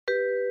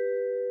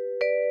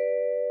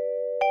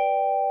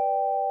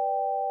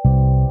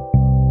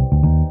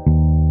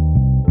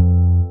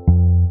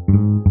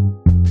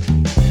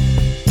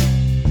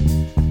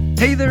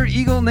Hey there,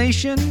 Eagle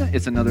Nation.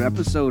 It's another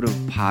episode of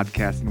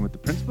Podcasting with the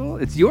Principal.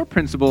 It's your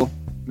principal,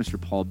 Mr.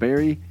 Paul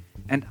Berry,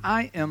 and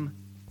I am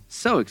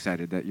so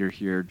excited that you're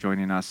here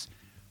joining us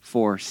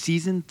for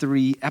Season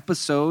 3,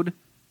 Episode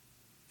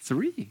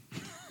 3.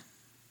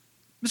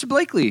 Mr.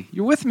 Blakely,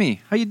 you're with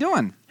me. How you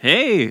doing?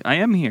 Hey, I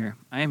am here.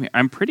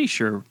 I'm pretty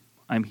sure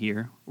I'm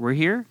here. We're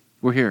here?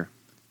 We're here.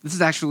 This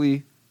is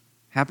actually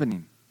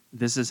happening.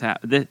 This is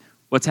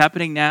what's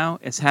happening now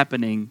is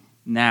happening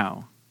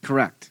now.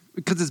 Correct.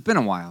 Because it's been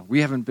a while.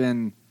 We've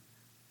been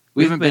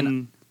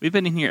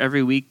in here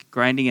every week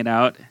grinding it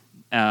out,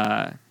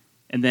 and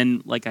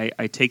then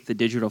I take the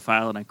digital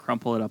file and I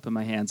crumple it up in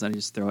my hands and I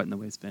just throw it in the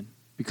waste bin.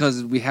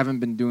 Because we haven't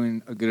been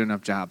doing a good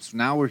enough job. So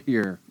now we're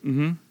here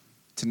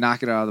to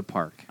knock it out of the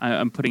park.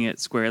 I'm putting it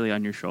squarely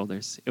on your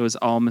shoulders. It was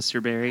all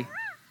Mr. Berry.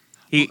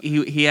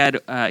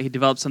 He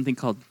developed something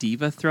called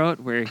Diva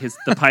Throat, where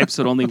the pipes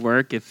would only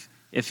work if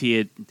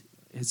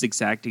his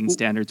exacting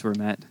standards were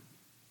met.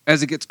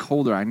 As it gets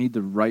colder, I need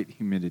the right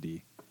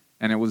humidity,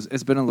 and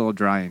it's been a little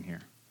dry in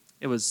here.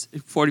 It was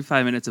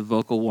 45 minutes of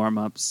vocal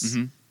warm-ups,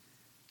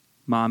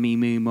 mommy,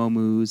 moo,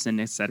 momoos, and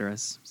etc.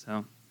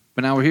 So,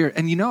 but now we're here,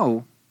 and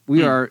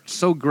we are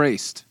so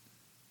graced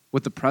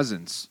with the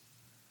presence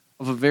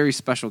of a very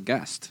special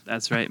guest.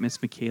 That's right, Miss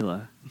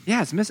Michaela.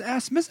 Yes, Miss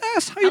S. Miss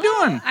S, how you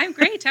doing? I'm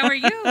great. How are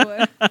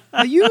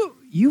you?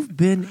 You've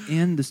been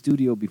in the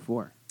studio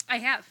before. I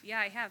have. Yeah,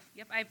 I have.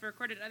 Yep, I've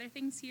recorded other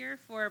things here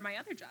for my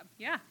other job.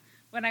 Yeah.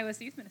 When I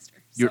was youth minister.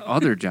 Your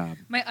other job?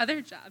 My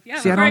other job, yeah.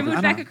 See, before I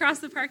moved back across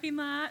the parking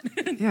lot.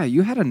 Yeah,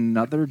 you had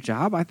another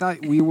job? I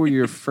thought we were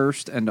your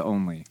first and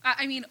only.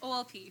 I mean,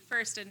 OLP,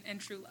 first and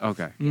true love.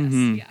 Okay. Yes,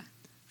 yeah.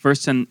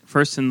 First in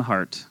the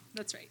heart.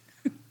 That's right.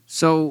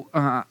 So,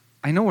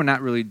 I know we're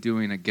not really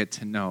doing a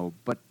get-to-know,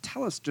 but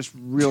tell us just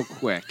real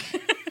quick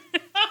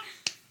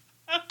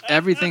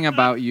everything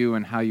about you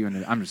and how you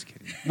ended. I'm just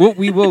kidding.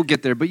 We will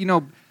get there, but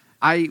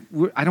I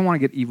don't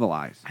want to get evil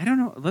eyes. I don't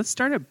know. Let's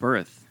start at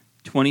birth.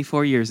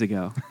 24 years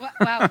ago.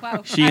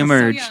 Wow. She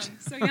emerged.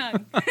 So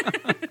young.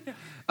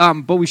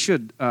 But we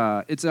should.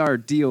 It's our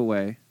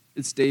DOA.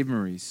 It's Dave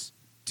Maurice.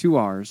 2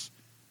 R's,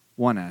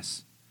 1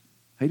 S.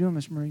 How you doing,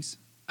 Mr. Maurice?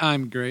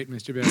 I'm great,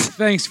 Mr. Berry.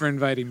 Thanks for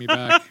inviting me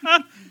back.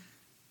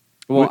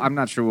 Well, I'm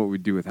not sure what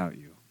we'd do without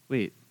you.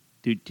 Wait,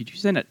 did you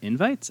send out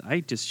invites? I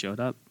just showed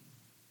up.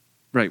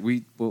 Right.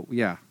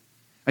 Yeah.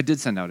 I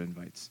did send out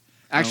invites.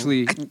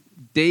 Actually,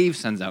 Dave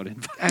sends out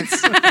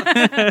invites.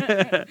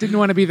 Didn't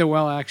want to be the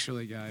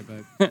actually guy,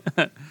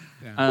 but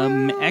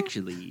yeah.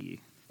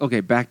 Actually. Okay,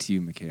 back to you,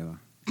 Michaela.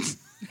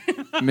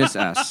 Miss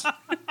S.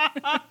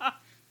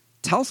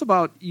 Tell us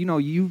about,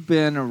 you've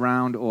been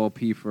around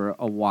OLP for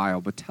a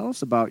while, but tell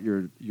us about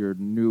your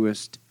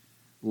newest,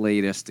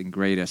 latest, and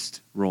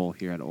greatest role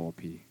here at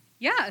OLP.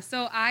 Yeah,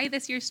 so I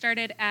this year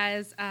started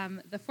as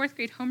the 4th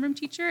grade homeroom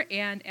teacher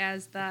and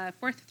as the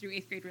 4th through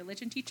 8th grade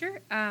religion teacher.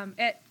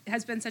 It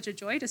has been such a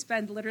joy to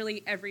spend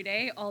literally every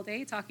day, all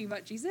day, talking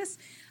about Jesus.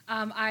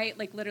 I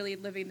literally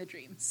living the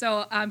dream.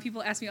 So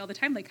people ask me all the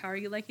time, how are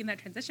you liking that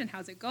transition?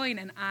 How's it going?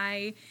 And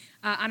I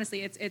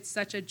honestly, it's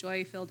such a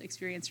joy-filled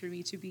experience for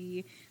me to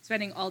be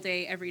spending all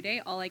day, every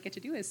day. All I get to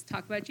do is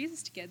talk about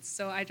Jesus to kids.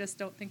 So I just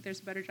don't think there's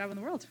a better job in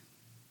the world.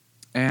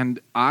 And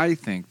I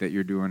think that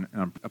you're doing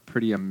a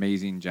pretty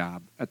amazing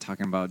job at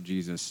talking about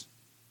Jesus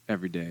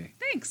every day.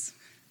 Thanks.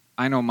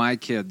 I know my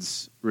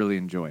kids really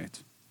enjoy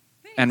it.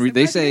 Thanks. And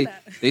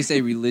they say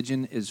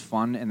religion is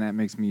fun, and that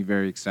makes me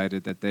very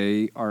excited that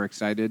they are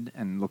excited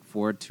and look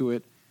forward to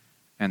it,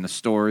 and the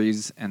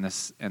stories and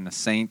the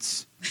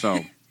saints.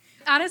 So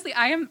honestly,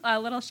 I am a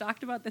little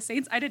shocked about the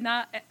saints.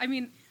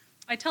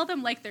 I tell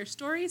them their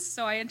stories,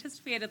 so I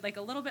anticipated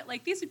a little bit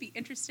these would be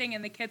interesting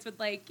and the kids would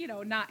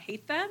not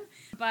hate them.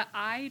 But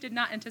I did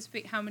not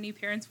anticipate how many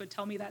parents would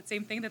tell me that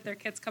same thing, that their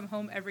kids come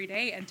home every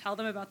day and tell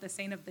them about the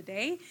saint of the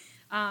day.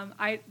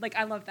 I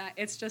love that.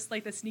 It's just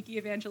the sneaky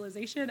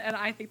evangelization, and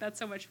I think that's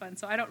so much fun.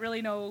 So I don't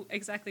really know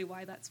exactly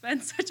why that's been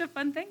such a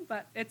fun thing,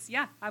 but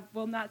I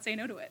will not say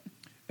no to it.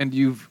 And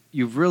you've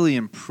really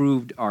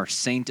improved our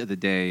saint of the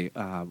day.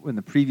 In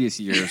the previous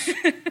years,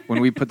 when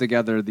we put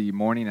together the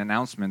morning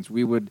announcements,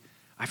 we would.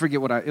 I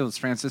forget it was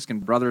Franciscan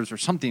Brothers or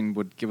something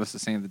would give us the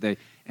saint of the day,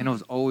 and it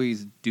was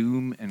always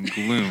doom and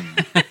gloom.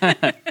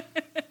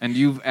 And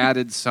you've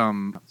added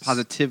some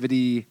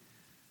positivity,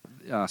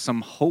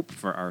 some hope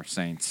for our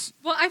saints.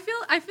 Well, I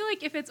feel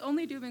like if it's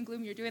only doom and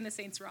gloom, you're doing the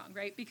saints wrong,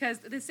 right? Because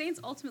the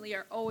saints ultimately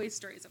are always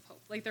stories of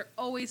hope. They're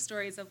always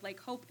stories of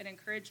hope and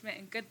encouragement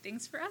and good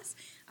things for us.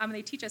 And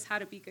they teach us how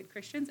to be good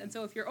Christians. And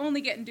so if you're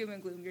only getting doom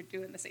and gloom, you're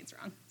doing the saints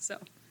wrong. So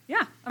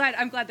yeah,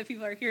 I'm glad that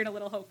people are hearing a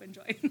little hope and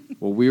joy.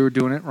 Well, we were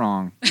doing it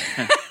wrong.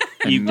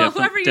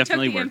 Whoever you took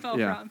the info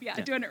from,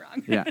 doing it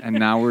wrong. Yeah, and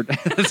now we're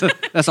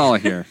that's all I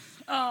hear.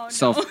 Oh, no.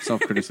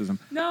 Self-criticism.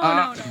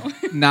 No.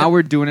 Now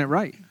we're doing it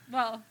right.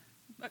 Well,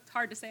 it's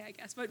hard to say, I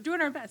guess, but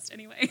doing our best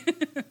anyway.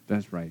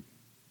 That's right.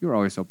 You're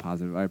always so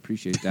positive. I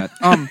appreciate that.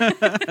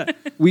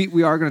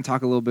 We are going to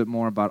talk a little bit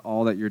more about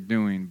all that you're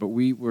doing, but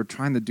we're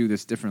trying to do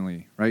this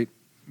differently, right,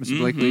 Mr.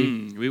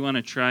 Blakely? We want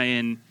to try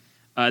and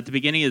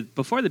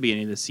before the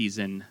beginning of the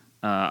season,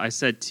 I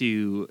said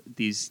to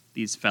these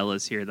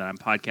fellas here that I'm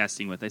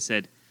podcasting with, I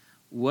said,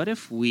 what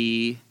if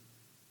we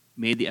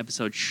made the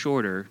episode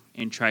shorter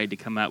and tried to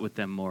come out with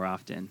them more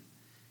often?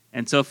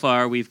 And so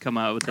far, we've come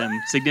out with them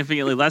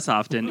significantly less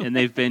often, and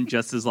they've been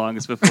just as long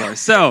as before.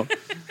 So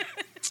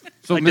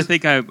I like to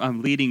think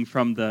I'm leading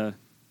from the,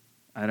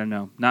 I don't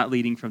know, not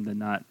leading from the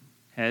not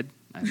head.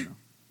 I don't know.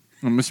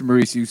 Well, Mr.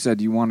 Maurice, you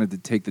said you wanted to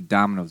take the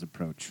Domino's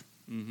approach.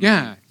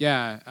 Yeah,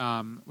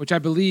 yeah. Which I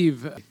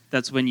believe.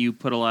 That's when you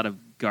put a lot of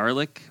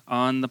garlic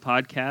on the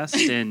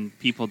podcast and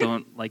people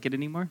don't like it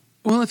anymore?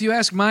 Well, if you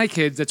ask my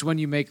kids, that's when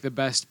you make the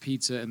best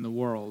pizza in the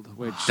world.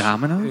 Which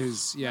Domino's?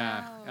 is,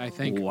 yeah, Wow. I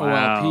think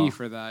Wow. OLP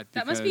for that.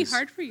 That must be because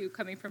hard for you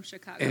coming from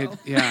Chicago.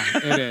 It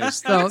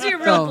is. That must be a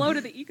real blow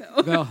to the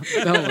ego. They'll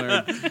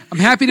learn. I'm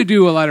happy to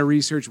do a lot of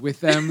research with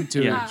them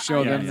to Yeah.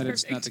 show them Yeah. that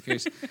it's not the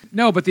case.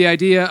 No, but the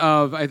idea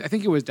of, I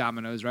think it was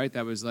Domino's, right?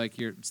 That was like,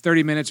 it's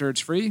 30 minutes or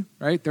it's free,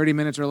 right? 30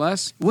 minutes or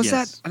less. Was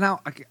Yes. that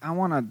now? I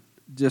want to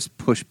just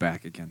push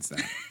back against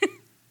that.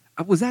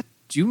 Was that?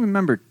 Do you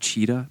remember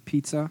Cheetah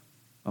Pizza?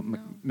 No.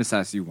 Miss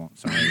S, you won't.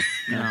 Sorry.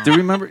 No. Do you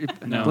remember?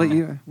 No. Blake,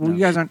 you No.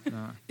 guys aren't.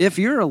 No. If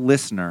you're a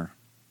listener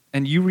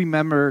and you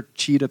remember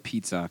Cheetah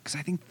Pizza, because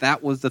I think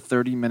that was the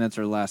 30 minutes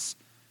or less,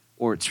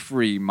 or it's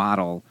free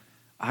model.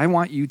 I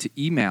want you to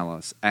email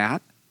us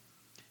at.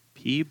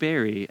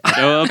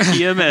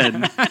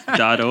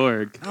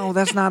 pberry@olpmn.org. Oh,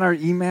 that's not our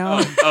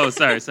email.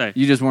 Sorry.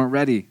 You just weren't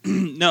ready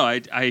No,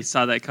 I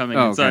saw that coming,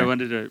 Oh, and so I okay.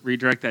 wanted to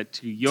redirect that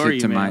to your to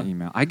email. my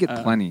email. I get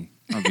plenty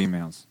of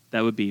emails.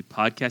 That would be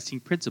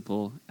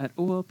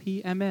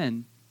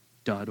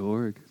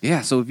podcastingprincipal@olpmn.org.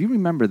 Yeah, so if you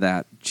remember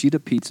that Cheetah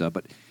Pizza,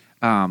 but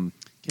Can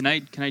I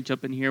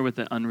jump in here with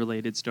an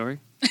unrelated story?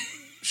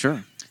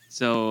 sure.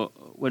 So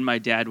when my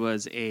dad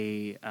was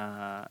a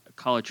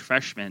college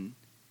freshman,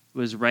 it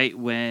was right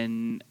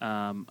when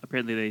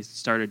apparently they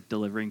started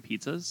delivering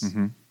pizzas.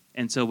 Mm-hmm.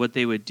 And so what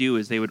they would do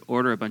is they would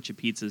order a bunch of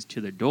pizzas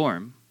to their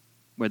dorm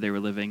where they were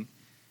living,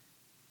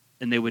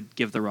 and they would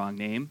give the wrong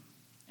name.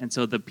 And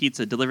so the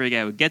pizza delivery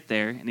guy would get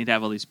there, and he'd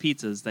have all these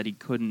pizzas that he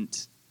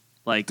couldn't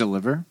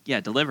Deliver.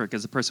 deliver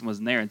because the person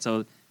wasn't there. And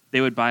so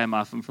they would buy them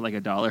off him for like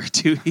 $1 or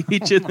 $2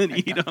 each and then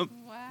eat them.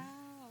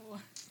 Wow.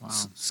 Wow.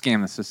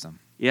 Scam the system.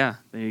 Yeah,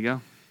 there you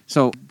go.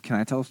 So, can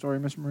I tell a story,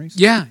 Mr. Maurice?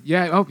 Yeah.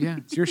 Oh, yeah.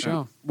 It's your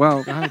show.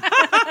 Well, Go ahead.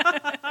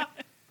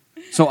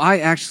 so I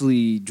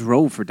actually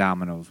drove for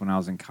Domino's when I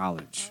was in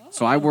college.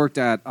 So I worked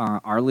at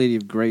Our Lady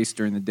of Grace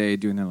during the day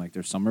doing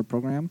their summer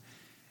program.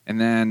 And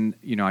then,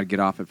 I'd get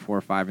off at 4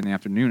 or 5 in the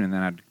afternoon, and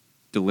then I'd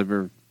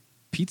deliver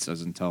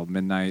pizzas until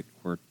midnight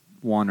or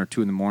 1 or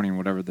 2 in the morning,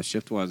 whatever the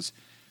shift was.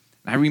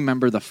 And I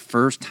remember the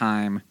first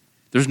time,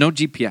 there's no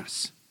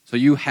GPS. So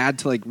you had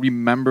to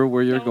remember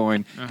where you're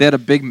going. They had a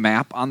big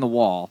map on the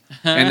wall,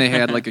 and they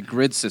had a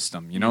grid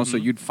system, So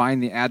you'd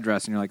find the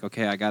address, and you're like,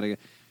 okay, I got to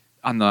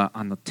on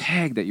the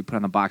tag that you put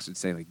on the box, it'd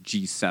say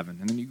G7,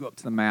 and then you go up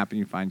to the map and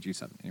you find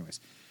G7. Anyways,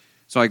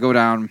 so I go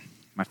down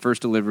my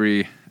first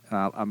delivery.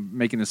 I'm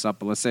making this up,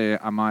 but let's say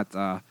I'm at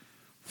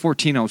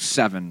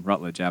 1407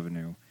 Rutledge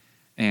Avenue,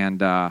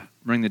 and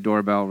ring the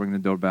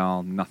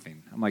doorbell,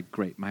 nothing. I'm like,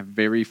 great, my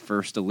very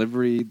first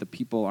delivery. The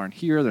people aren't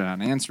here; they're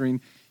not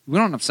answering. We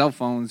don't have cell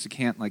phones. You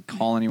can't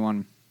call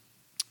anyone.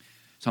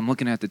 So I'm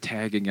looking at the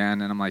tag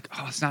again, and I'm like,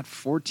 oh, it's not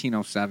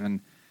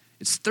 1407,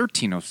 it's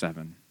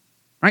 1307.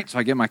 Right, so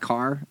I get my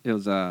car. It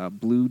was a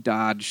blue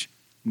Dodge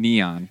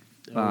Neon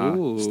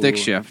stick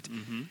shift,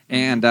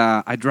 and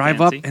I drive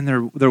Fancy. up,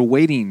 and they're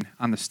waiting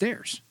on the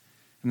stairs,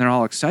 and they're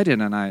all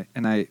excited, and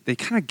they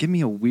kind of give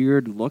me a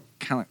weird look,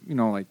 kind of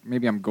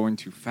maybe I'm going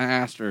too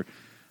fast or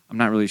I'm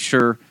not really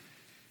sure.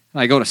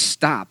 And I go to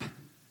stop,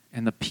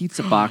 and the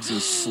pizza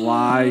boxes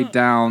slide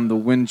down the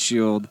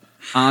windshield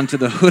onto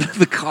the hood of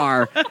the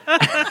car,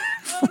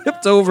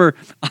 flipped over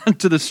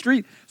onto the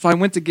street. So I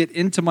went to get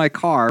into my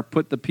car,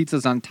 put the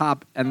pizzas on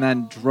top, and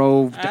then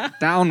drove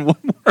down one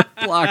more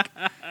block.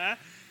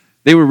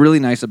 They were really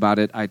nice about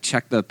it. I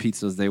checked the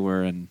pizzas. They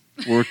were in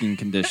working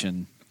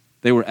condition.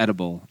 They were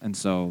edible. And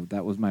so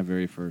that was my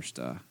very first.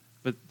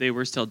 But they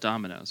were still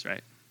Domino's,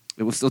 right?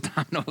 It was still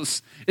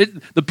Domino's.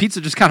 The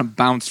pizza just kind of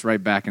bounced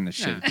right back in the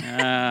shape.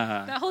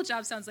 That whole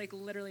job sounds like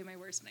literally my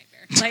worst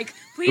nightmare.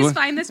 Please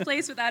find this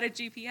place without a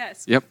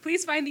GPS. Yep.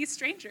 Please find these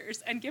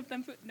strangers and give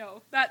them food.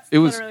 No, that's It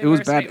was literally my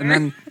worst bad.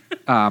 nightmare.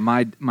 And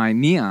then my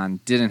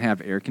Neon didn't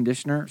have air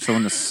conditioner. So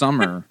in the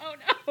summer, Oh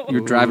no.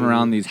 you're driving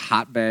around these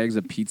hot bags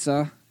of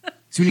pizza.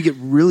 So when you get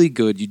really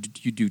good, you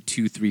do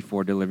 2, 3,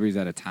 4 deliveries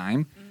at a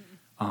time.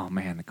 Oh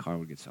man, the car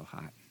would get so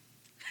hot.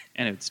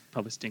 And it would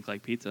probably stink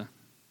like pizza.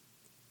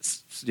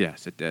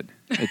 Yes, it did.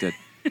 It did.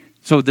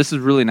 So this is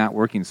really not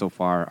working so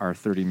far. Our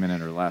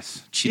 30-minute or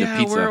less Cheetah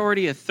Pizza. We're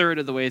already a third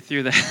of the way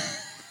through that.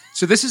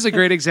 So this is a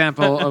great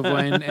example of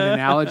when an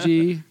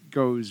analogy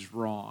goes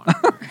wrong.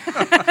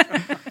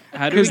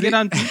 How do we get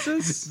on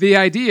pizzas? The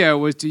idea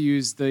was to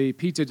use the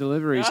pizza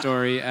delivery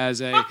story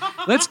as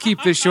let's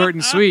keep this short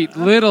and sweet.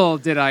 Little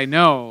did I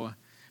know.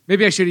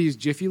 Maybe I should have used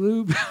Jiffy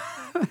Lube.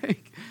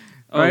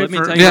 Oh, right? let me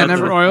for, tell you Yeah, about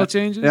never- the- oil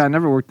changes. Yeah, I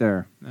never worked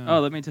there. Oh,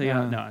 let me tell you.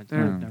 Yeah. No, they're,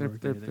 I've never they're,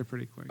 worked they're, there they're either.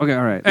 pretty quick. Okay,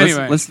 all right.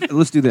 Anyway.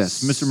 Let's do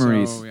this, Mr.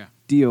 Maurice. So, yeah.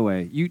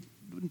 DOA. You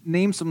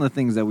name some of the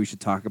things that we should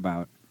talk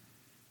about.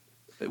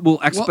 We'll Well,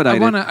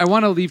 expedite it. I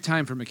want to leave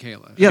time for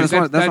Michaela. Yeah, I that's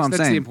mean, what I'm that's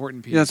saying. the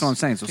important piece. Yeah, that's what I'm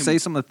saying. So Can- say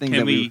some of the things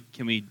Can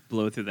that we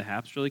blow through the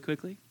haps really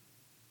quickly?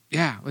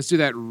 Yeah, let's do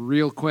that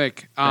real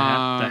quick. The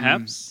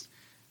haps.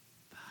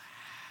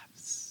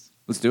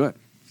 Let's do it.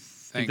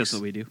 I think that's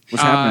what we do.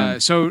 What's happening?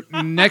 So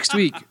next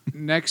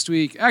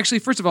week, actually,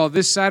 first of all,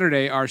 this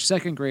Saturday, our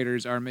second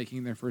graders are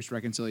making their first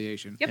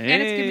reconciliation. Yep, and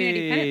it's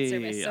community penance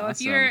service. So if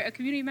awesome. you're a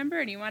community member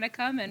and you want to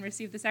come and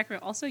receive the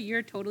sacrament, also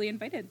you're totally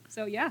invited.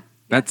 So yeah,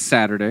 That's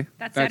Saturday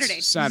that's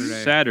That's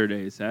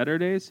Saturday.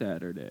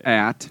 Saturday.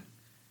 at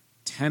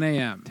 10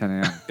 a.m. 10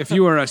 a.m. If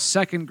you are a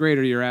second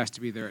grader, you're asked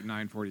to be there at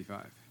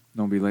 9:45.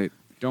 Don't be late.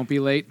 Don't be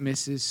late.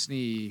 Mrs.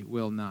 Snee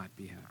will not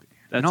be happy.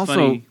 That's And also-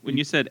 funny. When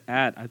you said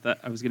at, I thought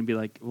I was going to be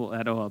like, well,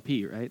 at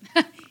OLP, right?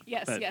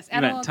 Yes, But yes. you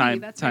At meant OLP, time-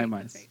 that's time-wise.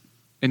 right. That's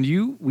right.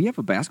 And we have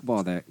a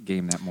basketball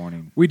game that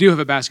morning. We do have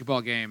a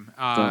basketball game.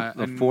 The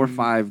and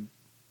 4-5.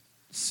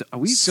 Are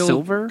we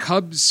silver?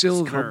 Cubs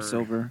silver. Cub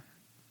silver.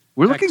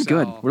 We're looking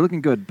good. XL. We're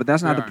looking good, but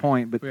that's not We the are.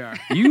 point. But We are.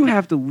 you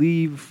have to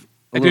leave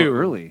a I little do.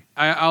 early.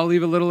 I'll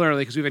leave a little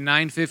early because we have a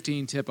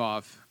 9:15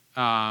 tip-off,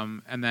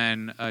 and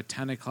then a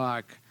 10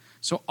 o'clock.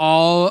 So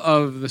all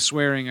of the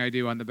swearing I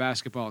do on the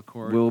basketball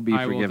court Will be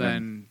I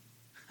forgiven.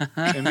 will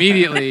then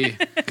immediately.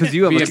 Because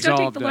you have Be a Just don't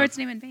take absolved the of. Lord's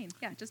name in vain.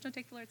 Yeah, just don't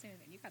take the Lord's name in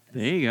vain. You got this.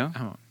 There you go.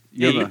 Oh,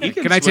 you Yeah, have a- you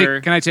can I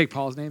swear- take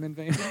Paul's name in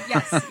vain?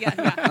 Yes,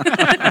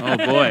 yeah. Oh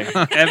boy,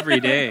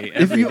 every day.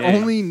 If every you day.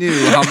 only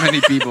knew how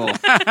many people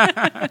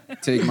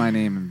take my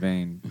name in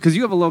vain, because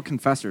you have a low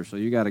confessor, so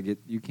you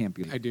can't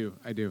be. I do.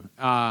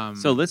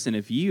 So listen,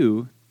 if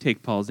you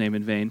take Paul's name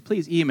in vain,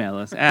 please email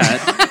us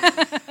at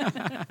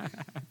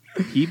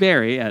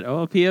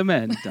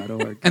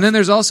pbarry@olpmn.org. and then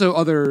there's also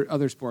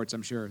other sports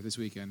I'm sure this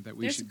weekend that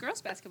we There's should.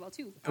 girls basketball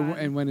too.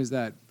 And when is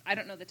that? I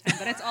don't know the time,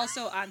 but it's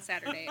also on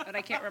Saturday. But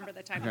I can't remember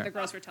the time. Okay. But the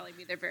girls were telling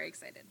me they're very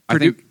excited. I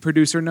think-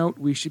 Producer note: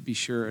 we should be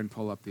sure and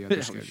pull up the other Yeah,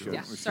 we schedule. should.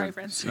 Yeah, we sorry, should.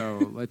 friends.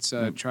 So let's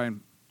try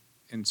and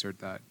insert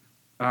that.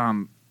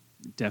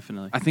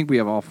 Definitely. I think we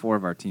have all 4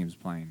 of our teams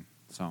playing.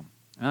 So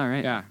All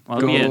right. Yeah. Well,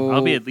 I'll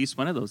Go- be at least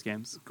one of those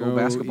games. Go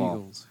basketball.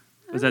 Eagles.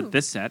 Was that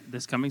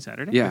this coming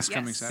Saturday? yeah, This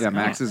coming Yes. Saturday. yeah.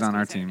 Max Yeah, is this on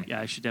our coming team. Saturday. Yeah,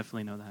 I should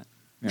definitely know that.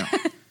 Yeah.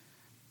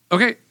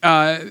 Okay,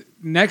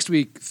 next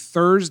week,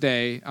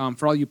 Thursday,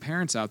 for all you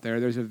parents out there,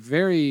 there's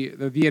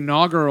the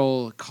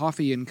inaugural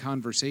Coffee and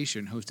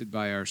Conversation hosted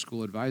by our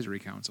school advisory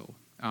council.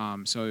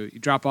 So you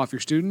drop off your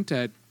student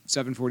at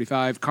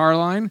 7:45 car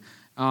line,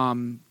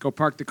 go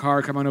park the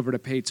car, come on over to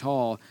Pates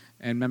Hall,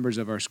 and members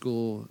of our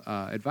school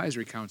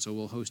advisory council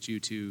will host you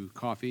to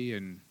coffee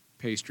and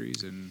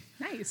pastries and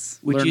Nice.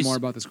 Would learn you more s-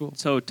 about the school.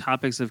 So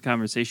topics of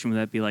conversation, would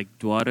that be like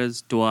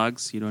daughters,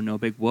 dogs, no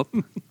big whoop?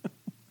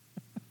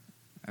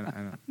 I don't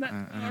Over get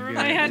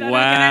my it. head. I don't get it.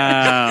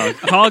 Wow.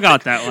 Paul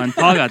got that one.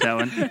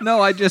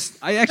 No, I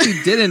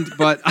actually didn't,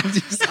 but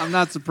I'm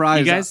not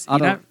surprised. You guys, I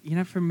don't- you're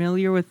not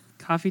familiar with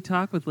Coffee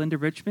Talk with Linda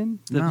Richmond?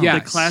 No. The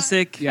Yes.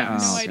 classic Yeah. I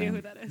have no Oh, idea okay.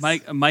 who that is.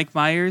 Mike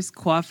Myers,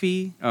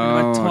 coffee.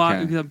 Oh, okay.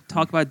 We're gonna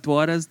talk about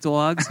daughters,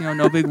 dogs,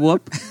 no big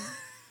whoop.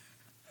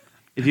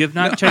 If you have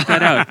not checked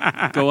that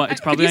out, go on.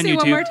 It's probably Could on you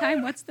say YouTube. one more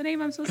time? What's the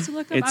name I'm supposed to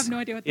look up? I have no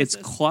idea what this It's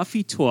is.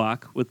 Coffee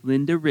Talk with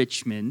Linda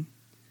Richmond.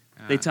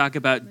 They talk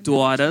about Linda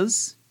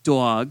daughters,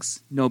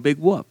 dogs, no big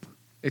whoop.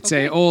 It's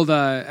Okay. a old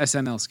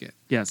SNL skit.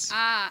 Yes.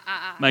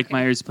 Mike okay.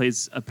 Myers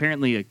plays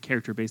apparently a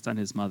character based on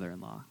his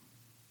mother-in-law.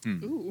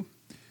 Ooh.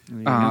 There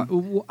you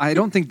go. I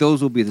don't think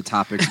those will be the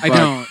topics. I but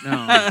don't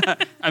know.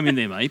 I mean,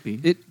 they might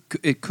be.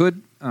 It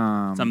could.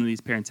 Some of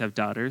these parents have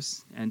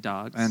daughters and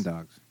dogs. and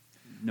dogs.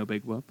 No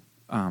big whoop.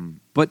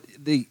 But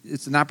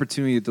it's an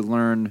opportunity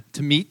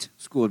to meet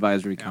school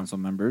advisory Yeah. council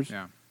members,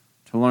 Yeah.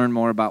 to learn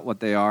more about what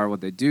they are,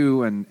 what they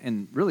do,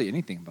 and really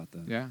anything about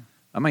them. Yeah.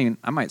 I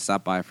might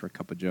stop by for a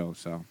cup of Joe.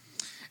 So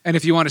And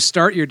if you want to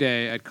start your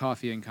day at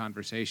Coffee and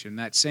Conversation,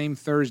 that same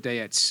Thursday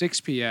at 6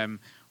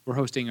 p.m., we're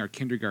hosting our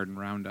kindergarten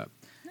roundup.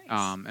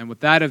 Nice. And what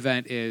that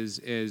event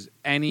is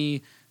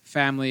any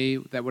family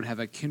that would have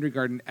a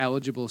kindergarten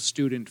eligible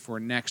student for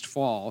next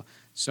fall.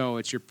 So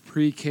it's your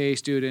pre-K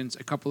students,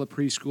 a couple of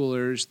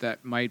preschoolers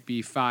that might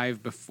be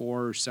 5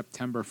 before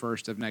September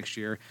 1st of next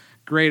year.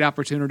 Great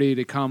opportunity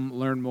to come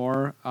learn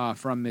more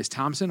from Ms.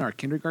 Thompson, our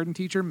kindergarten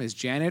teacher. Ms.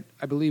 Janet,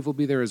 I believe, will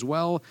be there as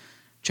well.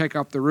 Check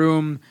out the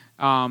room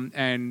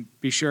and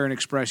be sure and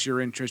express your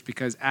interest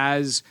because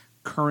as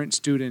current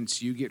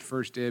students, you get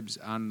first dibs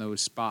on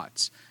those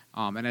spots.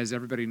 And as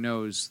everybody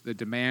knows, the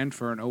demand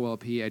for an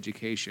OLP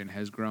education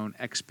has grown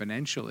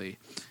exponentially.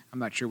 I'm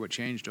not sure what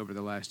changed over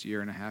the last year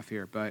and a half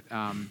here, but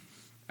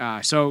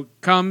so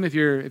come if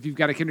you've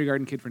got a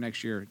kindergarten kid for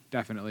next year,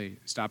 definitely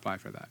stop by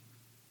for that.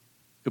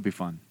 it'll be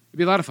fun. It'd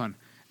be a lot of fun.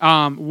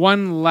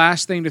 One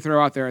last thing to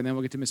throw out there, and then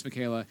we'll get to Miss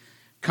Michaela.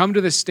 Come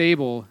to the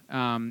Stable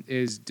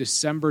is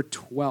December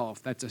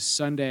 12th. That's a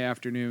Sunday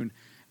afternoon.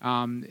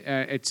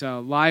 It's a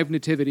live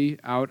nativity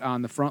out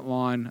on the front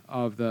lawn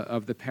of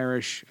the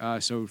parish,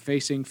 so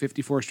facing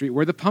 54th Street,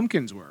 where the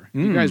pumpkins were.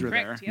 You guys were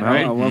Correct, there, yeah.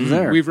 right? I was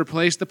there. We've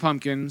replaced the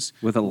pumpkins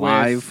With a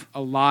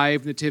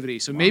live nativity.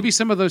 So maybe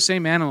some of those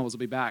same animals will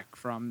be back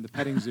from the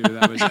petting zoo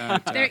that was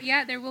at.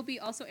 There will be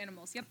also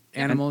animals. Yep.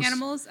 Animals?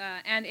 Animals.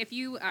 And if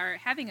you are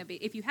having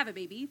if you have a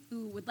baby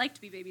who would like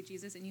to be baby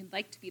Jesus and you'd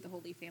like to be the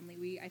Holy Family,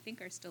 we I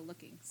think are still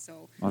looking.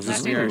 So Well,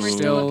 last We year are we were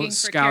still looking for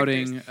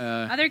scouting.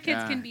 characters. Other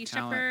kids yeah, can be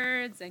talent.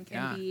 shepherds and can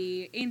Yeah.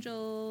 be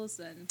angels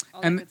and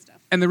all And- that good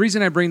stuff. And the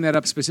reason I bring that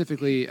up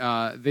specifically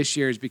this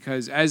year is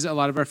because, as a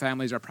lot of our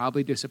families are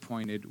probably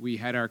disappointed, we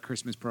had our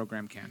Christmas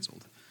program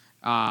canceled.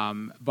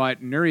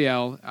 But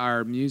Nuriel,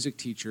 our music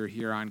teacher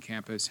here on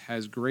campus,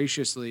 has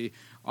graciously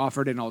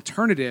offered an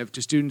alternative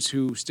to students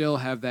who still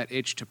have that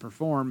itch to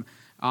perform.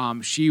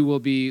 She will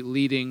be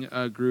leading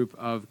a group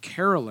of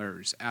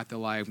carolers at the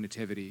live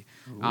nativity.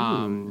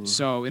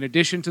 So in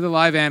addition to the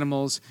live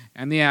animals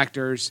and the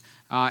actors,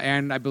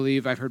 and I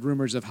believe I've heard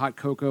rumors of hot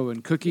cocoa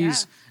and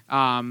cookies,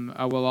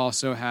 we'll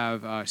also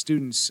have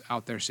students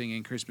out there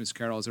singing Christmas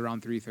carols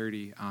around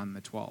 3:30 on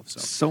the 12th.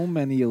 So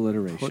many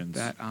alliterations. Put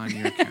that on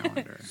your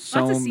calendar.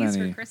 So Lots of C's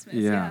many. for Christmas,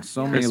 Yeah, yeah.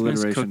 so Yeah. many Christmas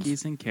alliterations.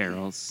 cookies and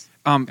carols.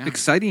 Yeah.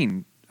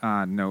 Exciting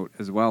note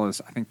as well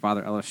as I think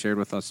Father Ellis shared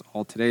with us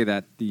all today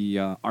that the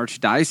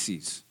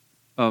Archdiocese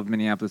of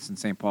Minneapolis and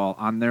St. Paul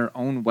on their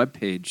own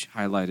webpage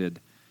highlighted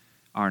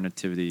our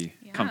nativity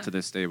come Yeah. to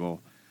this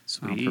stable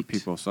for Sweet.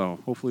 people. So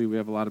hopefully we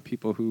have a lot of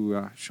people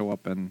who show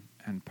up and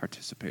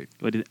participate.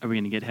 Are we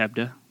going to get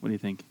Hebda? What do you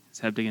think? Is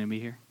Hebda going to be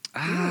here?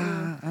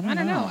 I I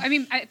don't know. I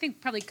mean, I think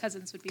probably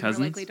cousins would be Cousins?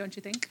 more likely, don't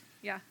you think?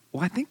 Yeah.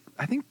 Well, I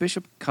think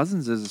Bishop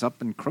Cousins is up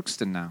in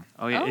Crookston now.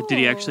 Oh yeah. Did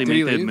he actually Oh. Did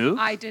he make the leave? move?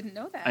 I didn't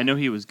know that. I know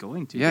he was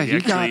going to. Yeah,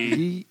 Did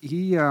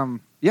he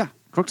actually...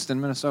 Crookston,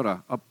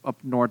 Minnesota,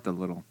 up north a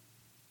little.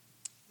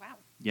 Wow.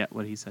 Yeah,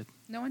 what he said.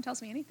 No one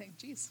tells me anything.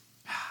 Jeez.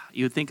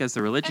 You would think as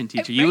the religion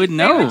teacher, Right? you would They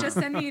know. would just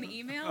send me an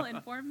email,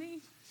 inform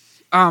me.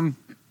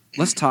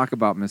 Let's talk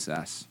about Miss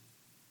S.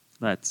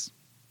 Let's.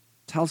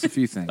 Tell us a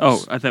few things.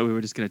 Oh, I thought we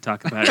were just going to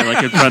talk about it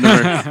like in front of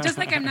her. Just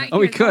like I'm not here. Oh,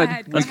 we Go could.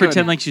 ahead, go Let's ahead.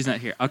 pretend like she's not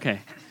here.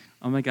 Okay.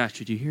 Oh my gosh,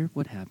 did you hear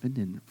what happened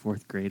in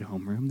fourth grade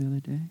homeroom the other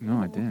day?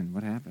 No, I didn't.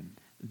 What happened?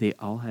 They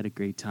all had a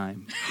great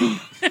time.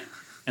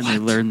 And they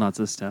learned lots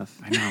of stuff.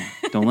 I know.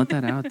 Don't let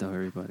that out, though,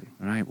 everybody.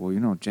 All right.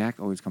 Well,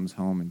 Jack always comes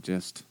home and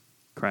just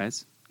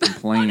Cries.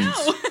 complains.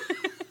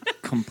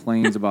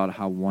 Complains about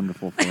how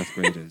wonderful fourth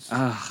grade is.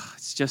 Ugh,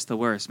 it's just the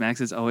worst.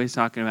 Max is always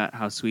talking about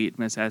how sweet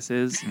Miss S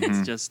is.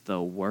 It's just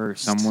the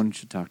worst. Someone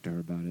should talk to her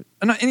about it.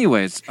 No,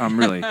 anyways,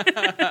 really.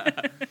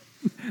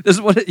 This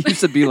is what it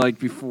used to be like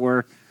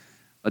before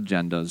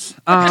agendas.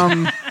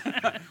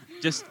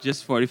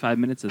 Just 45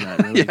 minutes of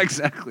that, really. Yeah,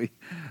 exactly.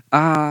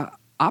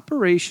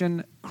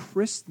 Operation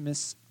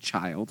Christmas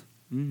Child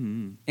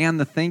Mhm. and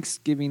the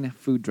Thanksgiving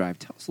food drive.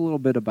 Tell us a little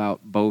bit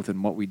about both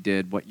and what we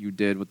did, what you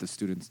did, what the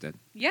students did.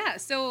 Yeah,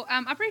 so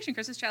Operation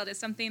Christmas Child is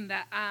something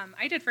that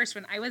I did first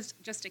when I was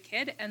just a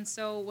kid. And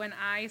so when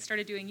I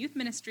started doing youth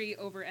ministry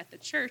over at the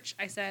church,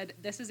 I said,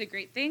 this is a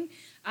great thing.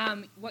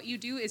 What you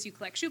do is you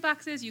collect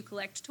shoeboxes, you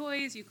collect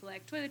toys, you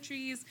collect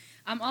toiletries,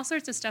 all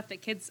sorts of stuff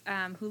that kids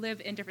who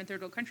live in different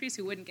third world countries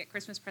who wouldn't get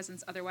Christmas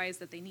presents otherwise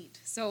that they need.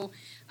 So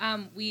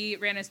we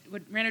ran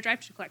a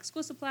drive to collect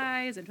school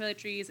supplies and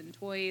toiletries and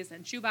toys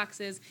and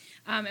shoeboxes.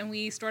 And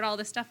we stored all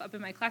this stuff up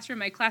in my classroom.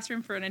 My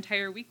classroom for an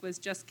entire week was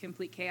just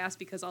complete chaos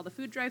because all the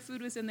food drive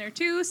food was in there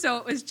too, so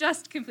it was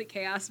just complete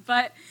chaos.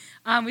 But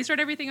we stored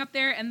everything up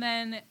there, and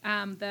then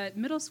the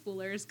middle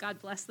schoolers, God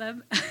bless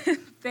them,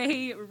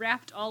 they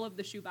wrapped all of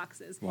the shoe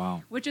boxes.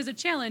 Wow. Which is a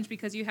challenge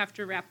because you have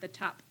to wrap the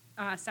top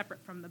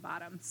separate from the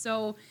bottom.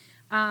 So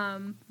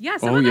some You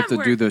of have them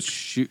to do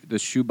the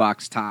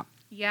shoebox top.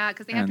 yeah,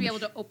 because they have And to be the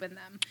able to open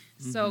them.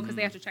 So because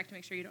they have to check to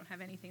make sure you don't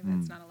have anything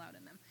that's not allowed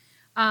in them.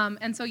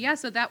 So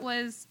that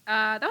was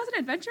an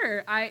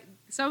adventure.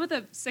 Some of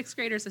the sixth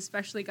graders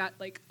especially got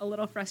like a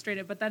little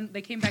frustrated, but then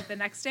they came back the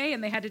next day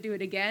and they had to do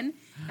it again,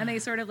 and they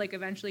sort of like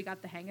eventually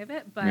got the hang of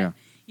it. But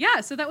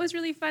yeah, so that was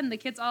really fun. The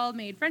kids all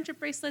made friendship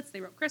bracelets, they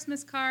wrote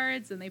Christmas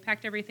cards, and they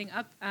packed everything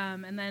up.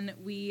 And then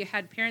we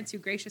had parents who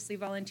graciously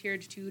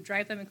volunteered to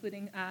drive them,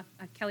 including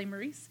Kelly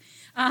Maurice,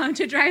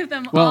 to drive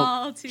them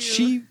all to.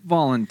 She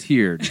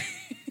volunteered.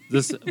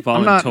 This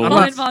I'm not-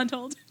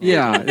 voluntold.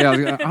 Yeah.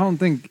 I don't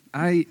think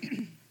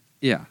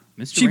Yeah.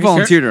 Mr. She Maurice-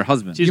 volunteered her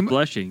husband. She's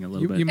blushing a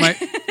little bit. You might,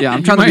 Yeah, I'm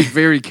you trying to be might-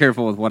 very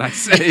careful with what I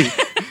say.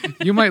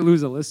 you might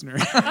lose a listener.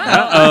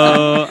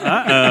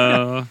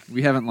 Uh-oh.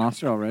 We haven't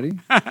lost her already?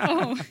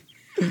 Oh.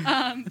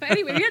 But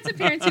anyway, we had some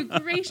parents who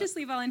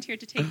graciously volunteered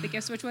to take the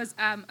gifts, which was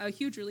a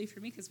huge relief for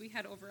me because we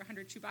had over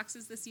 100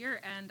 shoeboxes this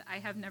year, and I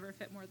have never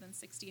fit more than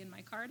 60 in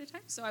my car at a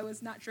time, so I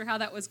was not sure how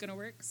that was going to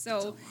work.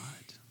 So,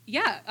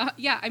 yeah,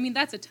 I mean,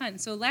 that's a ton.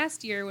 So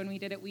last year when we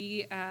did it,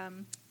 we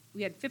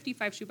we had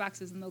 55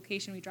 shoeboxes in the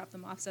location. We dropped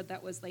them off, said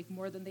that was like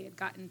more than they had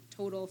gotten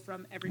total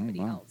from everybody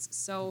wow. else.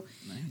 So,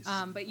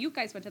 Nice. but you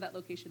guys went to that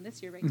location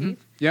this year, right,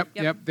 Dave?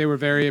 Yep. They were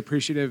very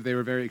appreciative. They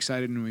were very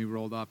excited when we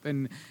rolled up.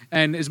 And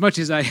as much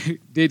as I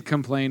did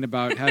complain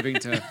about having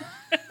to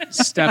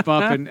step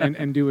up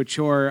and do a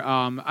chore,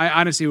 I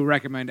honestly would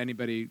recommend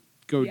anybody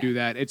go Yeah. do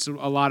that. It's a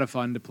lot of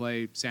fun to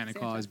play Santa Santa,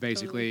 Claus,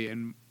 basically,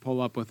 and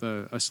pull up with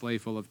a sleigh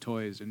full of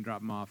toys and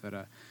drop them off at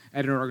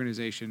an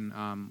organization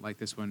like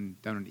this one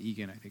down in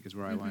Egan, I think is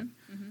where I went.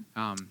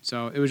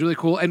 So it was really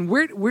cool. And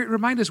where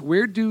remind us,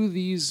 where do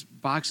these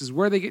boxes,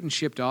 where are they getting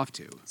shipped off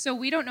to? So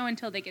we don't know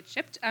until they get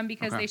shipped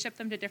because Okay. they ship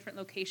them to different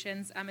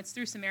locations. It's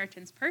through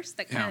Samaritan's Purse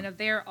that Yeah. kind of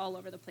they're all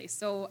over the place.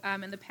 So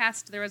in the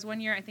past, there was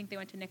one year I think they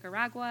went to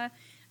Nicaragua.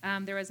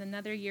 There was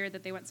another year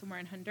that they went somewhere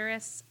in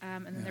Honduras,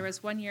 and then there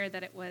was one year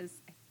that it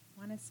was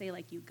I want to say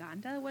like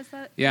Uganda was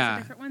a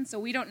different one. So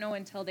we don't know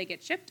until they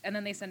get shipped, and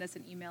then they send us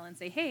an email and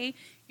say, hey,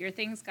 your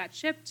things got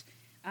shipped.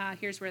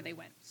 Here's where they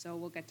went. So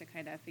we'll get to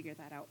kind of figure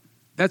that out.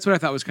 That's what I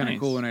thought was kind of Nice.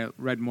 cool when I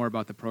read more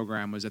about the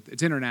program, was that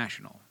it's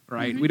international,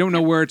 right? We don't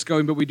know where it's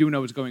going, but we do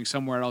know it's going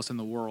somewhere else in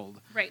the world.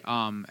 Right.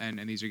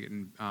 And these are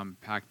getting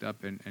packed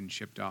up and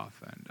shipped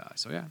off. And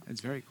so, yeah,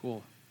 it's very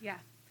cool. Yeah.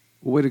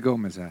 Way to go,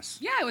 Ms. S.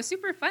 Yeah, it was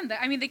super fun.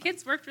 The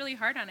kids worked really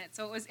hard on it,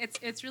 so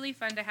it's really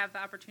fun to have the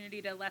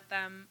opportunity to let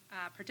them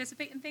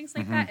participate in things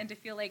like that, and to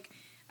feel like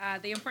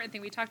the important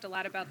thing we talked a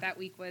lot about that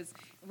week was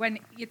when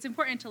it's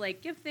important to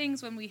like give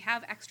things when we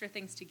have extra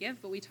things to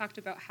give, but we talked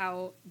about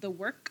how the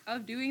work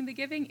of doing the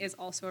giving is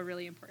also a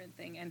really important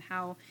thing, and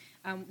how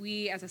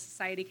we as a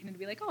society can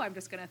be like, oh, I'm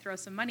just going to throw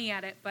some money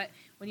at it, but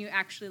when you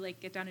actually like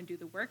get down and do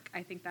the work,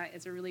 I think that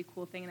is a really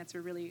cool thing, and it's a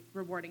really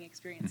rewarding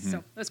experience. So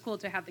it was cool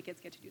to have the kids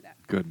get to do that.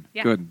 Good,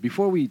 Yeah. good.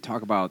 Before we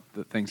talk about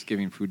the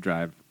Thanksgiving food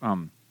drive,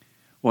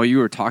 while you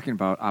were talking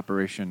about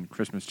Operation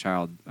Christmas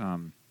Child,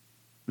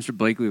 Mr.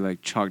 Blakely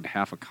like chugged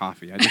half a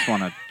coffee. I just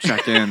want to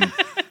check in.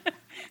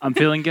 I'm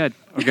feeling good.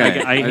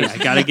 Okay. I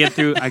gotta get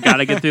through. I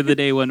gotta get through the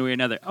day one way or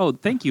another. Oh,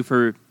 thank you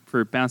for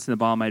bouncing the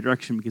ball in my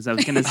direction, because I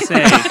was gonna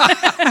say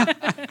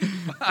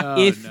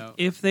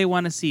if they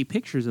want to see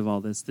pictures of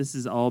all this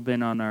has all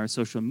been on our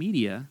social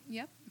media.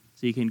 Yep.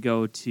 So you can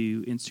go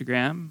to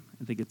Instagram.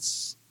 I think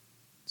it's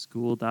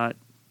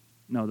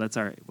No, that's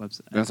our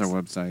website. That's our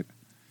website.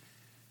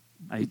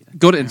 I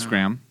Go to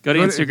Instagram, go to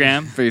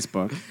Instagram.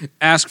 Facebook.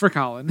 Ask for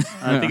Colin.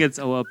 I think it's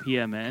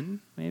OLPMN,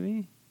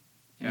 maybe.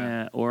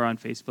 Yeah. Or on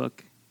Facebook.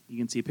 You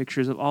can see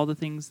pictures of all the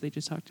things they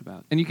just talked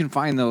about. And you can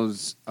find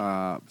those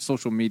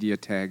social media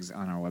tags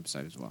on our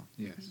website as well,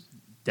 Yes.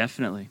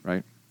 Definitely.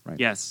 right? Right.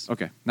 Yes.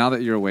 Okay. Now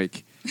that you're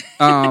awake,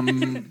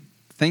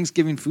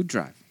 Thanksgiving food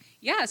drive.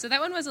 Yeah, so that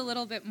one was a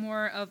little bit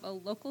more of a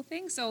local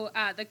thing. So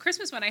the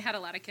Christmas one, I had a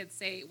lot of kids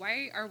say,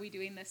 why are we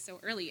doing this so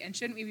early? And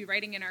shouldn't we be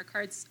writing in our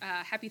cards,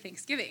 Happy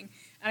Thanksgiving?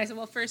 And I said,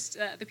 well, first,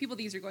 the people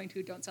these are going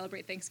to don't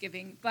celebrate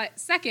Thanksgiving. But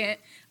second,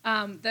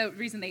 the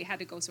reason they had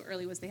to go so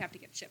early was they have to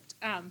get shipped.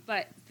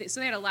 So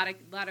they had a lot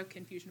of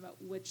confusion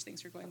about which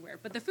things were going where.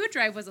 But the food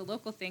drive was a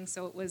local thing,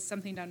 so it was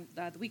something done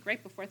the week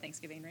right before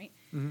Thanksgiving, right?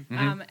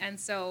 And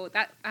so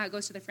that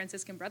goes to the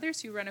Franciscan Brothers,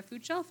 who run a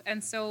food shelf.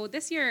 And so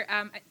this year,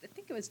 I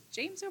think it was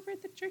James over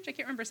at the church. I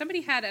can't remember.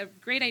 Somebody had a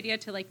great idea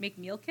to like make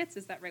meal kits.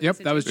 Is that right? Yep, Was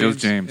it that was It was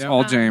James. Yep.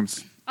 All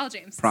James. All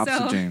James. Props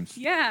so, to James.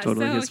 Yeah,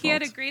 Totally so his he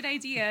had a fault. great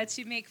idea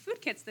to make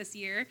food kits this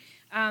year.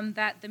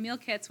 That the meal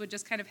kits would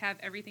just kind of have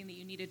everything that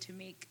you needed to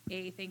make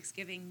a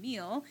Thanksgiving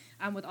meal,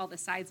 with all the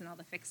sides and all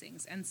the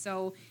fixings. And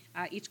so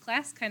each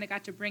class kind of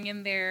got to bring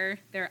in their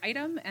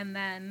item, and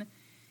then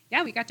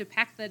we got to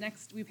pack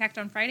we packed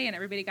on Friday, and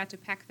everybody got to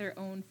pack their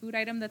own food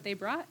item that they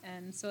brought.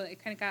 And so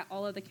it kind of got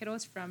all of the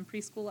kiddos from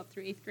preschool up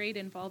through 8th grade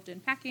involved in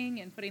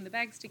packing and putting the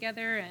bags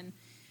together. And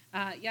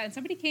and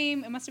somebody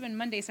came, it must have been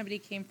Monday, somebody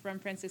came from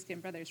Franciscan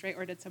Brothers, right?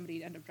 Or did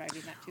somebody end up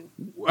driving that too?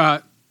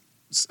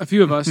 A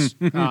few of us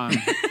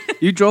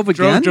You drove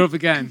again? drove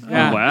again. Oh,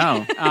 Yeah.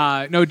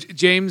 wow. No,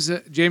 James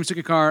took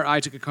a car,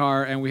 I took a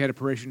car, and we had a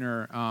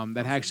parishioner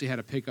that actually had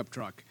a pickup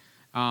truck.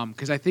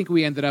 Because I think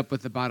we ended up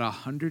with about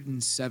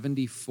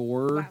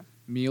 174 Wow.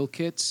 meal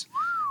kits.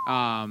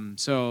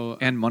 So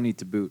And money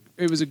to boot.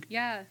 it was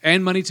Yeah.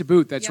 and money to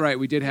boot. That's Yep. right.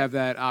 We did have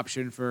that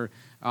option for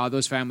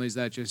those families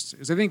that just,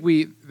 because I think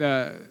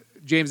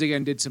James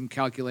again did some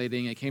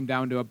calculating. It came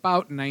down to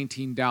about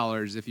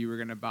 $19 if you were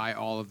going to buy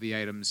all of the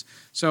items.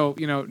 So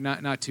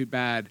not too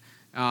bad.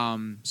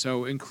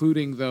 So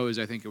including those,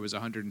 I think it was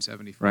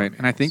 174. Right.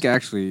 And I meals. think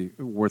actually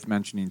worth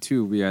mentioning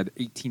too, we had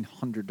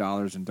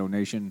 $1,800 in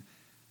donation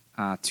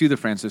to the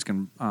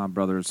Franciscan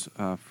Brothers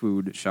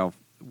food shelf,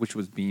 which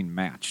was being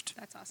matched.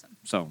 That's awesome.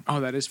 So,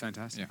 Oh, that is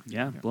fantastic.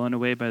 Yeah, blown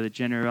away by the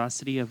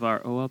generosity of our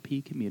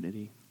OLP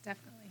community.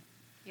 Definitely.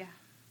 Yeah.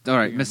 all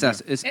right, Miss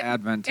S, it's It-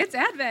 Advent. It's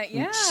Advent,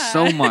 yeah.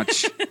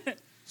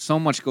 So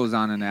much goes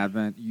on in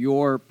Advent.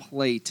 Your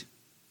plate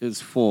is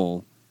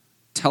full.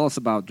 Tell us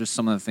about just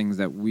some of the things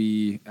that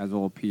we as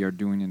OLP are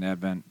doing in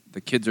Advent,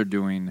 the kids are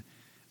doing,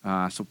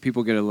 so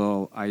people get a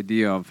little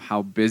idea of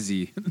how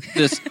busy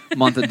this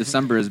month of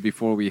December is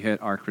before we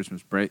hit our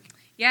Christmas break.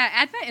 Yeah,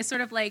 Advent is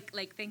sort of like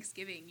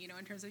Thanksgiving,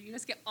 in terms of you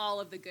just get all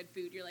of the good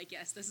food. You're like,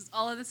 yes, this is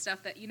all of the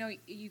stuff that,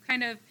 you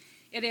kind of,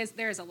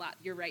 there is a lot,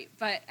 you're right.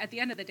 But at the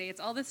end of the day, it's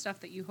all this stuff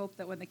that you hope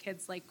that when the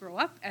kids grow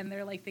up and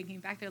they're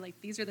thinking back, they're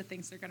like, these are the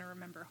things they're going to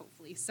remember,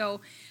 hopefully.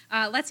 So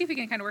let's see if we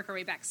can kind of work our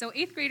way back. So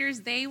 8th graders,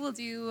 they will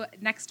do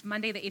next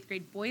Monday, the 8th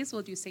grade boys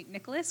will do St.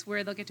 Nicholas,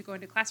 where they'll get to go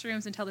into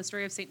classrooms and tell the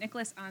story of St.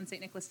 Nicholas on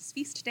St. Nicholas's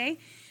feast day.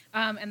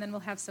 And then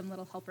we'll have some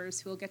little helpers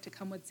who will get to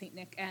come with St.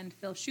 Nick and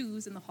fill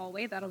shoes in the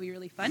hallway. That'll be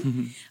really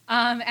fun.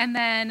 And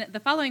then the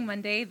following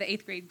Monday, the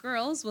 8th grade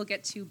girls will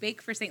get to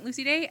bake for St.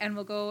 Lucy Day, and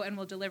we'll go and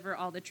we'll deliver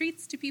all the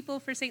treats to people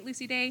for St.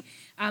 Lucy Day.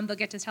 They'll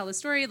get to tell the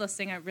story. They'll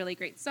sing a really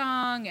great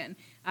song, and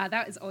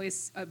that is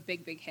always a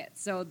big, big hit.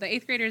 So the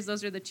 8th graders,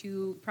 those are the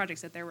two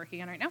projects that they're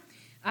working on right now.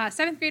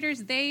 7th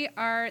graders,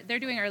 they're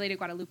doing Our Lady of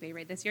Guadalupe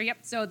right this year. Yep.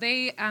 So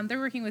they're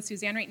working with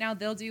Suzanne right now.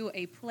 They'll do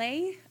a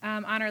play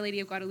on Our Lady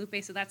of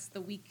Guadalupe. So that's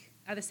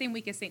the same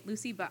week as St.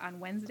 Lucy, but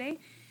on Wednesday.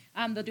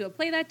 They'll do a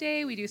play that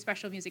day. We do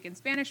special music in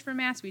Spanish for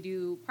Mass. We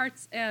do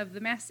parts of the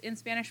Mass in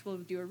Spanish. We'll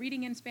do a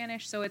reading in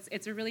Spanish. So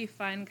it's a really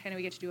fun kind of,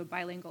 we get to do a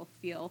bilingual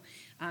feel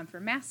for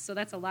Mass. So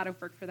that's a lot of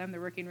work for them.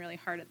 They're working really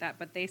hard at that,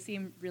 but they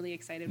seem really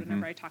excited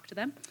whenever I talk to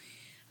them.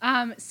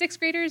 6th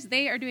graders,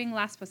 they are doing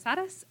Las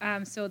Posadas.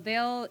 So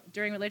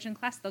during religion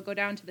class, they'll go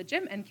down to the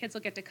gym, and kids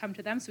will get to come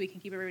to them so we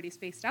can keep everybody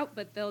spaced out.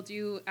 But they'll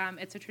do,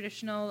 it's a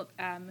traditional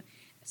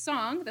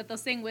song that they'll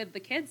sing with the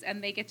kids,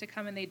 and they get to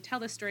come and they tell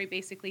the story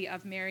basically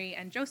of Mary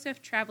and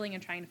Joseph traveling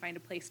and trying to find a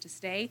place to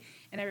stay,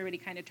 and everybody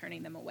kind of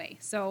turning them away.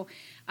 So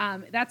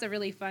that's a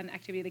really fun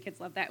activity. The kids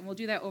love that, and we'll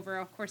do that over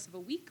a course of a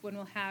week when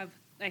we'll have,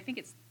 I think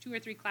it's 2 or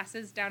 3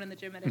 classes down in the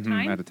gym at a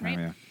time. At a time,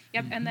 right?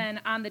 yeah. Yep, and then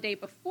on the day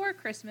before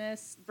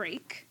Christmas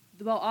break,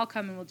 they'll all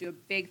come and we'll do a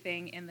big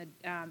thing in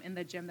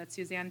the gym that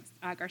Suzanne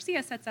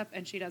Garcia sets up,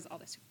 and she does all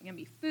this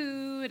yummy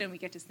food, and we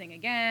get to sing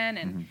again,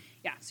 and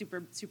yeah,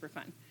 super, super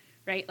fun.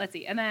 Right, let's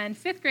see. And then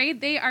 5th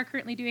grade, they are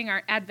currently doing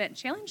our Advent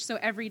Challenge. So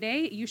every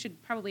day, you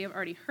should probably have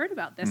already heard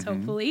about this,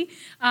 hopefully,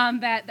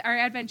 that our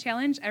Advent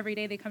Challenge, every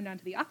day they come down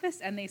to the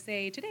office and they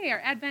say, today our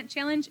Advent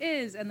Challenge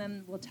is, and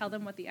then we'll tell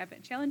them what the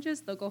Advent Challenge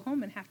is. They'll go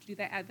home and have to do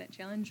that Advent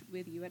Challenge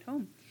with you at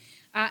home.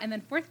 And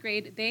then 4th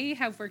grade, they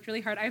have worked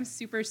really hard. I'm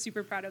super,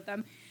 super proud of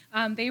them.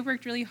 They've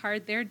worked really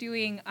hard. They're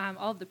doing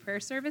all of the prayer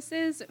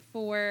services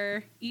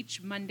for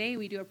each Monday.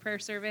 We do a prayer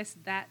service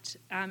that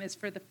is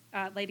for the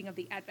lighting of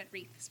the Advent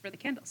wreaths for the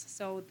candles.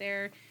 So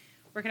they're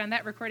working on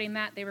that, recording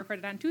that. They record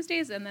it on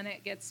Tuesdays, and then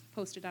it gets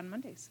posted on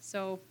Mondays.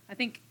 So I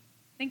think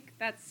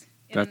that's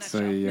in a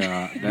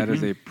nutshell. That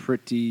is a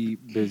pretty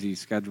busy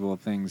schedule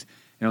of things.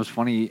 And it was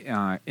funny,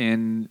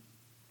 in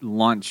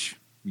lunch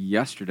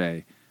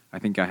yesterday, I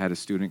think I had a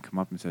student come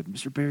up and said,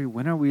 "Mr. Barry,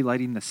 when are we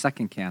lighting the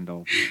second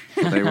candle?"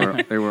 So they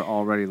were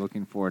already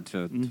looking forward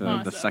to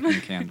Awesome. the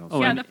second candle.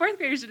 Oh, yeah, and- the 4th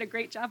graders did a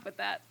great job with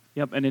that.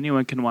 Yep, and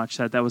anyone can watch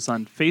that. That was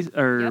on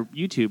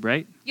YouTube,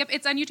 right? Yep,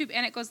 it's on YouTube,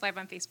 and it goes live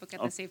on Facebook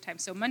at the same time.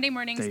 So Monday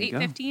mornings, There you go.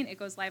 8:15, it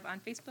goes live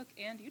on Facebook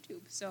and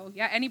YouTube. So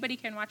yeah, anybody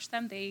can watch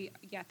them. They're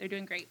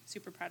doing great.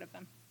 Super proud of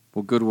them.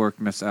 Well, good work,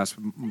 Miss S.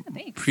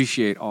 Thanks.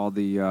 Appreciate all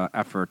the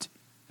effort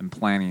and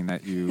planning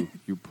that you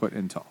put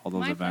into all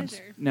those My events.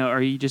 pleasure. Now,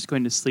 are you just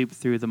going to sleep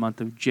through the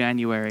month of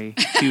January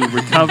to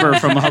recover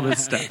from all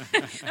this stuff?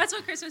 That's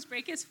what Christmas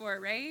break is for,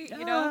 right?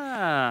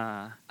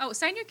 Ah. Oh,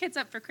 sign your kids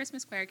up for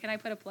Christmas choir. Can I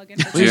put a plug in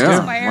for Please Christmas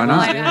do. choir Why while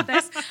not? I'm at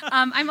this?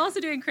 I'm also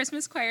doing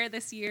Christmas choir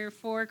this year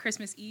for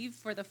Christmas Eve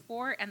for the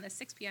 4 and the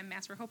 6 p.m.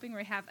 Mass. We're hoping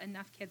we have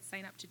enough kids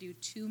sign up to do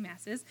 2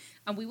 masses.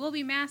 We will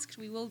be masked.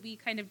 We will be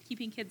kind of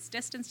keeping kids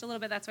distanced a little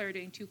bit. That's why we're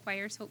doing 2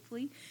 choirs,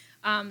 hopefully.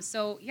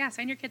 So yeah,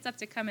 sign your kids up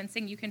to come and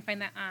sing. You can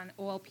find that on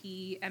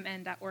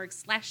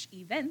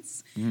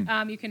olpmn.org/events.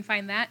 You can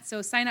find that.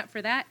 So sign up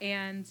for that.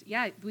 And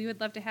yeah, we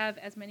would love to have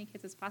as many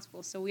kids as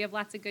possible. So we have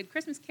lots of good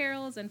Christmas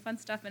carols and fun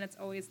stuff. And that's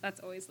always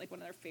like one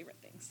of their favorite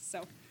things.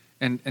 So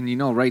And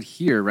right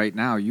here, right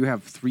now, you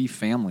have 3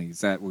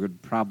 families that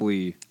would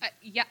probably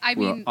yeah, I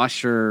mean,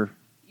 usher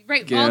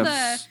right, gifts. all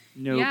the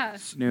Nope. yeah.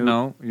 Nope.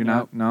 No, you're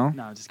not. No,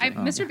 No, just kidding.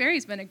 Mr.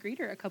 Barry's been a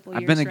greeter a couple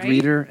I've years. been a right?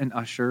 greeter and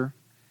usher.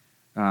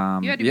 You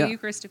had to yeah. be a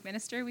Eucharistic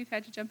minister. We've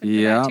had you jump into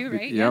Yeah, that too,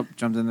 right? Yep,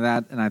 jumped into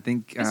that, and I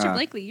think Mr.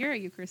 Blakely, you're a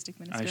Eucharistic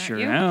minister. I aren't sure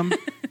you? am.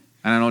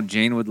 and I know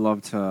Jane would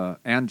love to,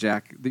 and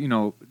Jack.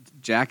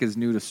 Jack is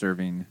new to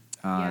serving.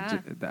 Yeah.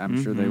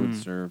 I'm sure they would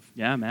Mhm. serve.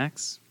 Yeah,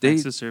 Max. They-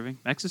 Max is serving.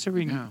 Max is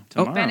serving Yeah.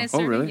 tomorrow. Ben is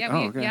serving. really? Yeah,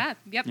 Oh, okay. Yep.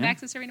 Yeah.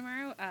 Max is serving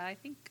tomorrow. I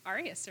think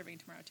Ari is serving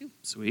tomorrow too.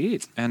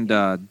 Sweet. And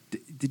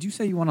did you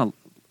say you want to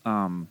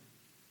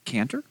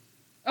cantor,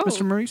 Oh,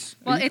 Mr. Maurice?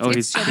 well, Oh,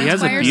 it's he children's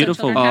has a choir, beautiful-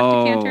 so children have to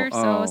Oh, cantor.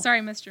 So oh.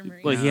 sorry, Mr.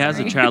 Marie. Well, he has a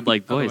Sorry.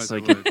 childlike voice, so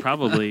he Otherwise I could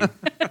probably.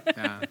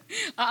 Yeah.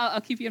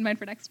 I'll keep you in mind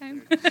for next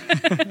time.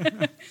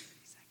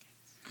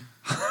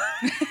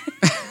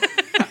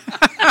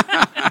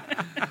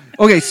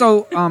 Okay,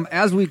 so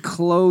as we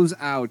close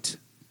out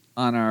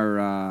on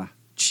our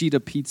Cheetah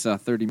Pizza,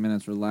 30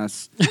 minutes or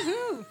less,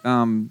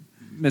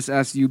 Miss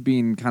S, you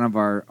being kind of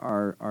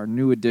our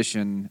new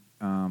addition,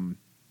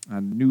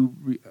 a new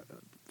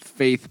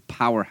faith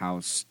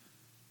powerhouse,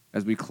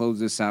 as we close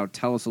this out,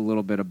 tell us a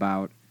little bit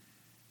about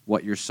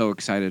what you're so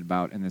excited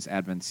about in this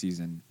Advent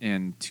season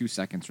in 2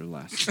 seconds or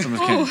less. I'm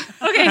just kidding.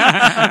 Okay.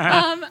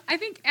 I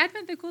think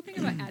Advent, the cool thing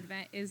about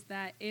Advent is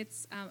that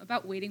it's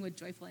about waiting with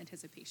joyful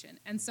anticipation.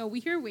 And so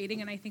we hear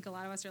waiting, and I think a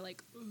lot of us are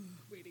like,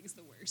 waiting is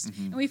the worst.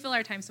 And we fill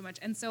our time so much.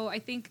 And so I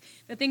think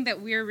the thing that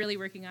we're really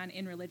working on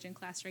in religion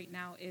class right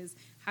now is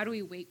how do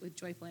we wait with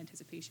joyful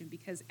anticipation?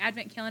 Because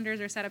Advent calendars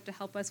are set up to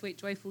help us wait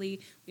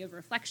joyfully. We have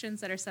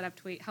reflections that are set up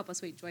to help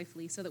us wait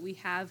joyfully so that we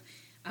have,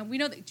 we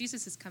know that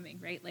Jesus is coming,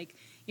 right? Like,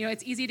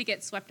 it's easy to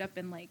get swept up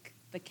in like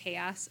the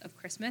chaos of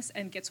Christmas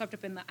and get swept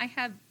up in I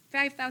have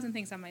 5,000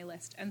 things on my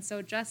list. And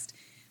so just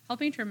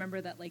helping to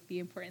remember that like the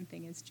important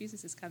thing is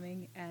Jesus is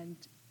coming, and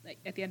like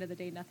at the end of the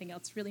day, nothing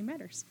else really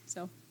matters.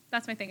 So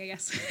that's my thing, I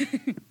guess.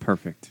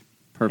 Perfect.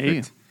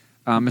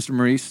 Mr.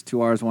 Maurice,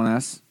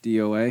 2Rs1S,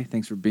 DOA,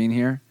 thanks for being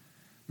here.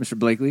 Mr.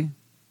 Blakely,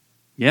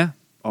 Yeah.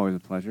 always a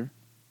pleasure.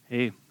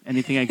 Hey,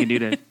 anything I can do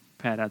to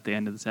pad out the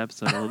end of this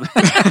episode a little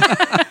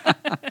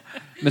bit.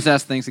 Miss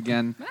S, thanks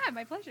again.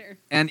 My pleasure.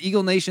 And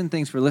Eagle Nation,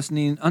 thanks for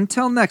listening.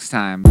 Until next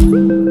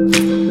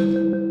time.